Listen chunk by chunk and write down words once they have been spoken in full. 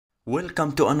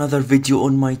Welcome to another video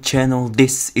on my channel.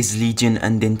 This is Legion,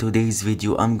 and in today's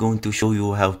video I'm going to show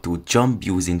you how to jump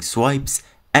using swipes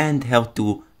and how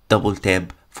to double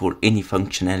tap for any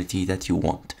functionality that you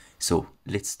want. So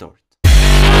let's start.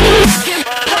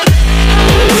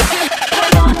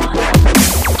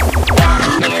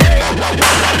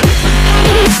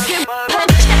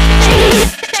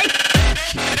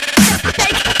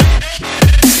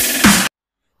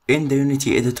 In the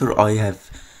Unity editor I have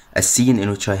a scene in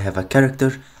which I have a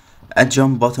character, a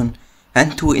jump button,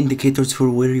 and two indicators for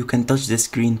where you can touch the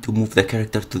screen to move the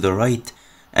character to the right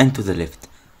and to the left.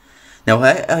 Now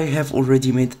I have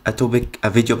already made a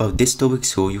video about this topic,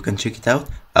 so you can check it out.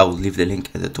 I will leave the link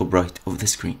at the top right of the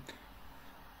screen.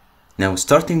 Now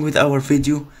starting with our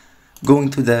video, going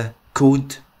to the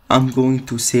code, I'm going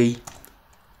to say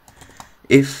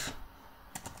if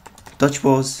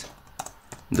touchpause.x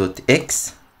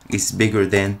is bigger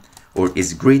than or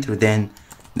is greater than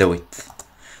the width.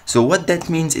 So what that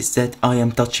means is that I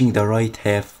am touching the right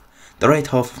half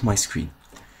of my screen.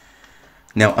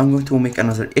 Now I'm going to make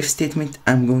another if statement.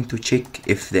 I'm going to check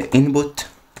if the input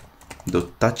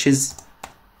dot touches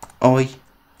I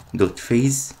dot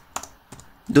phase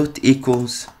dot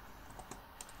equals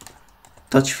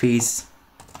touch phase,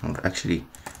 or actually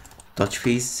touch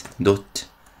phase dot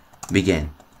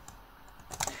begin.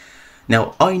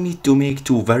 Now I need to make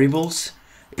two variables.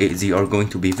 They are going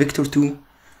to be vector2.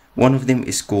 One of them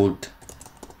is called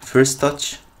first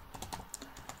touch,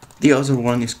 the other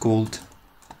one is called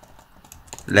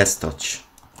last touch.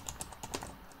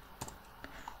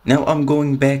 Now I'm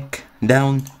going back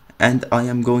down and I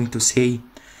am going to say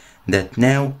that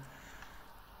now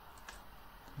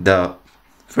the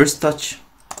first touch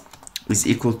is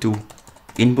equal to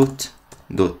input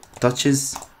dot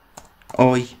touches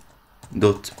I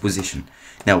dot position.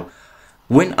 Now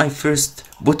when I first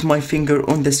put my finger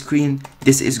on the screen,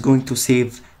 this is going to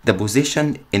save the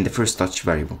position in the first touch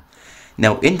variable.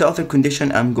 Now in the other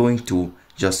condition, I'm going to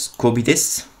just copy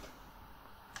this.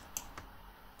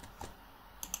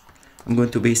 I'm going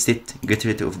to paste it, get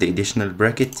rid of the additional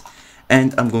bracket,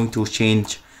 and I'm going to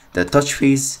change the touch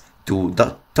phase to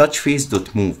touch phase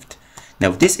dot moved.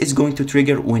 Now this is going to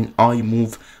trigger when I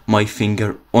move my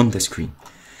finger on the screen.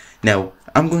 Now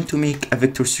I'm going to make a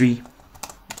vector3.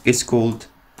 It's called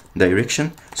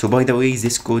direction. So by the way,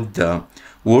 this code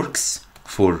works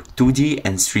for 2D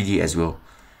and 3D as well.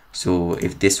 So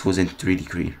if this wasn't really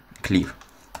clear.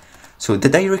 So the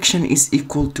direction is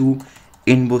equal to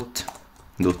input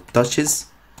dot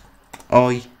touches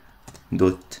I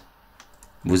dot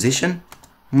position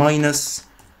minus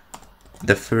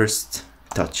the first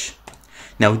touch.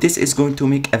 Now this is going to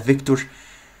make a vector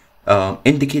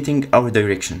indicating our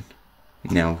direction.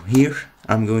 Now here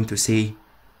I'm going to say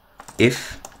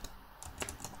if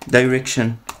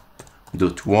direction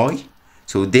dot y,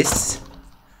 so this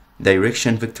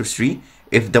direction vector3,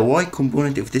 if the y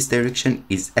component of this direction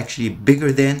is actually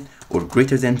bigger than or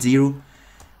greater than 0,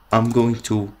 I'm going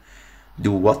to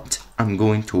do what? I'm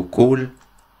going to call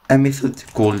a method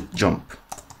called jump.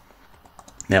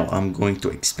 Now I'm going to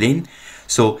explain.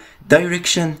 So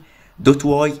direction dot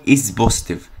y is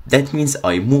positive. That means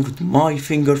I moved my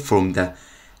finger from the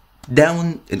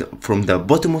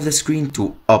bottom of the screen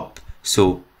to up.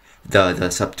 So the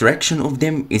subtraction of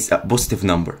them is a positive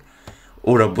number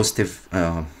or a positive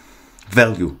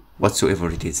value whatsoever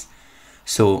it is.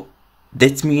 So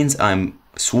that means I'm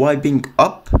swiping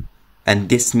up, and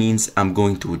this means I'm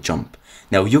going to jump.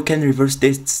 Now you can reverse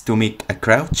this to make a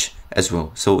crouch as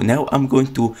well. So now I'm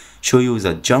going to show you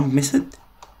the jump method.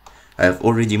 I have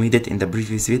already made it in the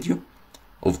previous video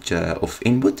of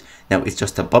input. Now it's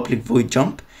just a public void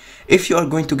jump. If you are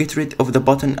going to get rid of the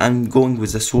button and going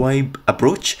with the swipe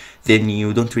approach, then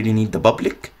you don't really need the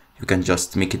public. You can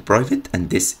just make it private, and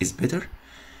this is better.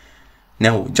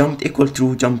 Now jumped equal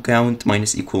true, jump count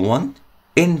minus equal 1.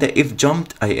 In the if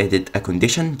jumped, I added a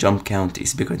condition, jump count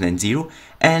is bigger than 0,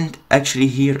 and actually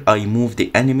here I move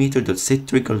the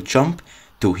animator.setTriggleJump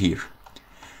to here.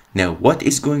 Now what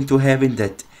is going to happen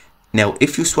that now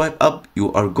if you swipe up,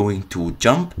 you are going to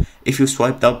jump if you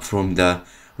swiped up from the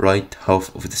right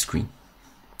half of the screen.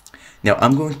 Now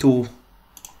I'm going to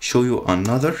show you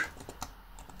another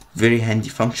very handy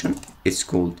function. It's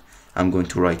called, I'm going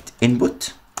to write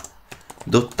input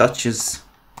dot touches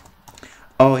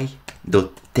I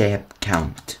dot tap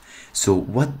count. So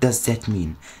what does that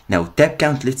mean? Now tap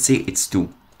count, let's say it's 2.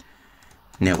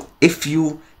 Now if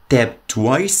you tap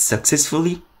twice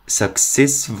successfully,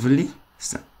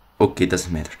 okay,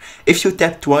 doesn't matter. If you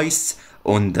tap twice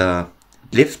on the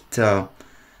left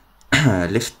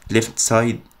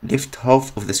left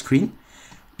half of the screen,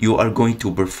 you are going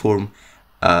to perform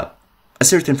a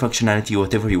certain functionality,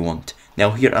 whatever you want. Now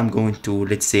here I'm going to,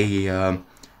 let's say,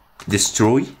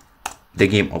 destroy the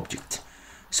game object.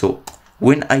 So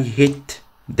when I hit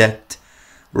that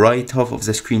right half of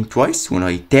the screen twice, when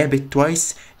I tap it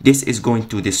twice, this is going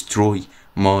to destroy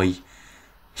my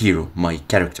hero, my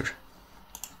character.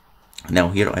 Now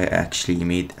here I actually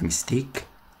made a mistake.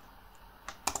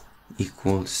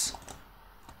 Equals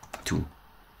 2.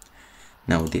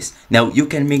 Now this. Now you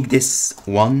can make this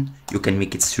 1, you can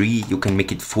make it 3, you can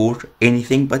make it 4,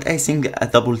 anything, but I think a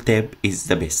double tap is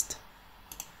the best.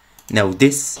 Now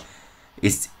this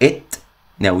is it.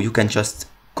 Now you can just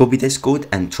copy this code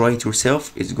and try it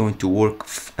yourself. It's going to work.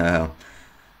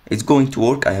 It's going to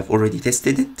work. I have already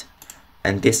tested it.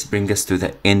 And this brings us to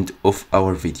the end of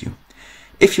our video.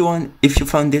 If you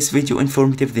found this video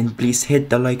informative, then please hit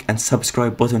the like and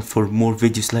subscribe button for more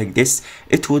videos like this.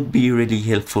 It would be really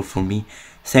helpful for me.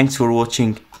 Thanks for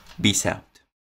watching. Peace out.